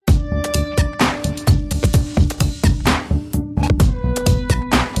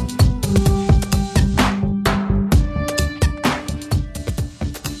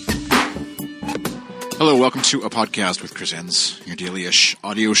to A Podcast with Chris Enns, your daily-ish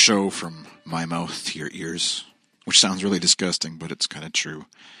audio show from my mouth to your ears, which sounds really disgusting, but it's kind of true.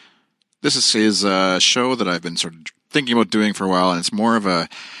 This is a show that I've been sort of thinking about doing for a while, and it's more of a,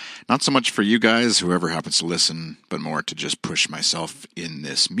 not so much for you guys, whoever happens to listen, but more to just push myself in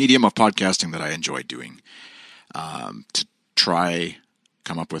this medium of podcasting that I enjoy doing. To try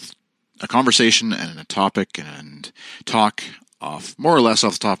come up with a conversation and a topic and talk off more or less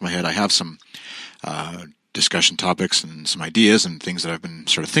off the top of my head. I have some discussion topics and some ideas and things that I've been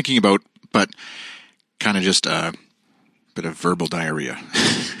sort of thinking about, but kind of just a bit of verbal diarrhea,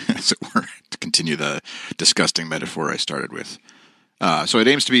 as it were, to continue the disgusting metaphor I started with. So it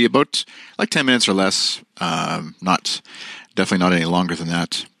aims to be about like 10 minutes or less, definitely not any longer than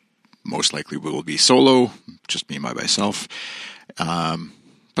that. Most likely we will be solo, just me by myself.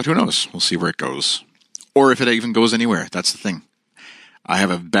 But who knows? We'll see where it goes. Or if it even goes anywhere. That's the thing. I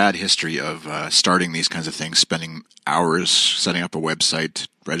have a bad history of starting these kinds of things, spending hours setting up a website,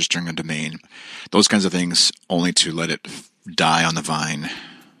 registering a domain, those kinds of things, only to let it die on the vine,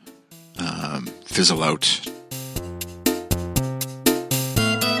 fizzle out.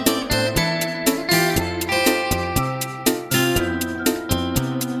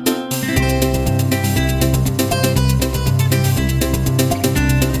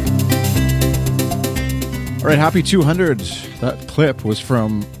 All right, happy 200. That clip was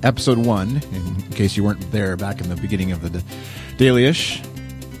from episode 1, in case you weren't there back in the beginning of the daily-ish.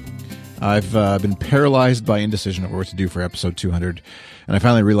 I've been paralyzed by indecision over what to do for episode 200, and I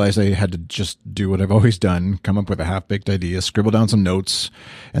finally realized I had to just do what I've always done, come up with a half-baked idea, scribble down some notes,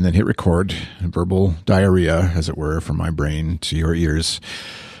 and then hit record. Verbal diarrhea, as it were, from my brain to your ears,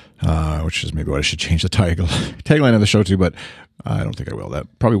 which is maybe what I should change the tagline of the show to, but I don't think I will.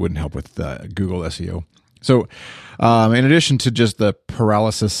 That probably wouldn't help with Google SEO. So, in addition to just the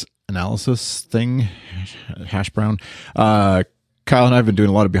paralysis analysis thing, hash brown, Kyle and I have been doing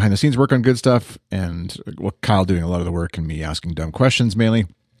a lot of behind the scenes work on Good Stuff, and Kyle doing a lot of the work and me asking dumb questions mainly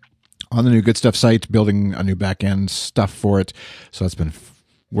on the new Good Stuff site, building a new back end stuff for it. So that's been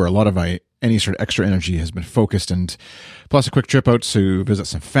where a lot of any sort of extra energy has been focused, and plus a quick trip out to visit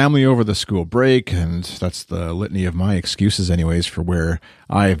some family over the school break, and that's the litany of my excuses anyways for where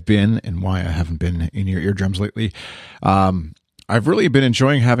I have been and why I haven't been in your eardrums lately. I've really been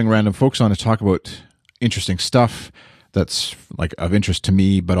enjoying having random folks on to talk about interesting stuff that's like of interest to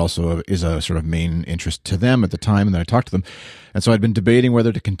me, but also is a sort of main interest to them at the time, and then I talk to them. And so I'd been debating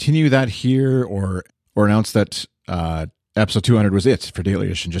whether to continue that here or announce that episode 200 was it for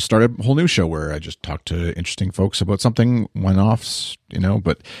Daily-ish and just start a whole new show where I just talk to interesting folks about something, one-offs,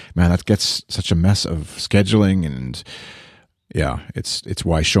 but man, that gets such a mess of scheduling, and yeah, it's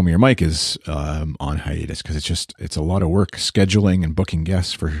why Show Me Your Mic is on hiatus, because it's a lot of work scheduling and booking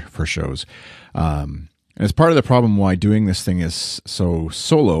guests for shows. And it's part of the problem why doing this thing is so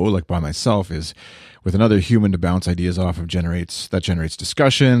solo, like by myself, is with another human to bounce ideas off of generates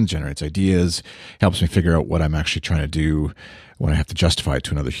discussion, generates ideas, helps me figure out what I'm actually trying to do when I have to justify it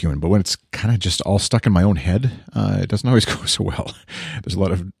to another human. But when it's kind of just all stuck in my own head, it doesn't always go so well. There's a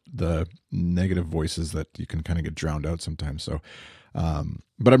lot of the negative voices that you can kind of get drowned out sometimes. So,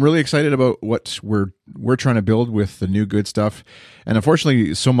 but I'm really excited about what we're trying to build with the new Good Stuff. And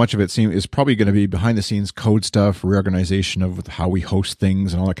unfortunately, so much of it is probably going to be behind the scenes code stuff, reorganization of how we host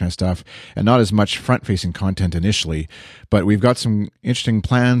things and all that kind of stuff, and not as much front facing content initially. But we've got some interesting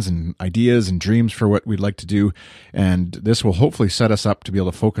plans and ideas and dreams for what we'd like to do. And this will hopefully set us up to be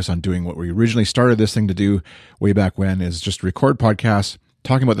able to focus on doing what we originally started this thing to do way back when, is just record podcasts,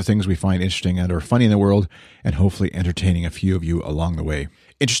 talking about the things we find interesting and or funny in the world, and hopefully entertaining a few of you along the way.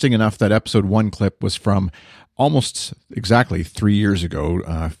 Interesting enough, that episode 1 clip was from almost exactly 3 years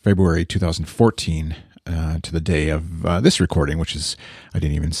ago, February 2014, to the day of this recording, which is, I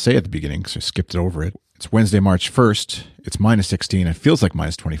didn't even say at the beginning, so I skipped over it. It's Wednesday, March 1st. It's minus 16. It feels like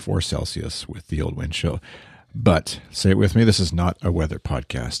minus 24 Celsius with the old wind chill. But say it with me, this is not a weather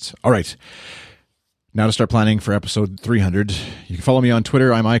podcast. All right. Now to start planning for episode 300. You can follow me on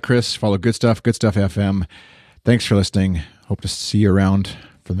Twitter. I'm iChris. Follow Good Stuff FM. Thanks for listening. Hope to see you around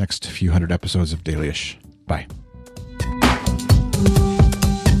for the next few hundred episodes of Daily-ish. Bye.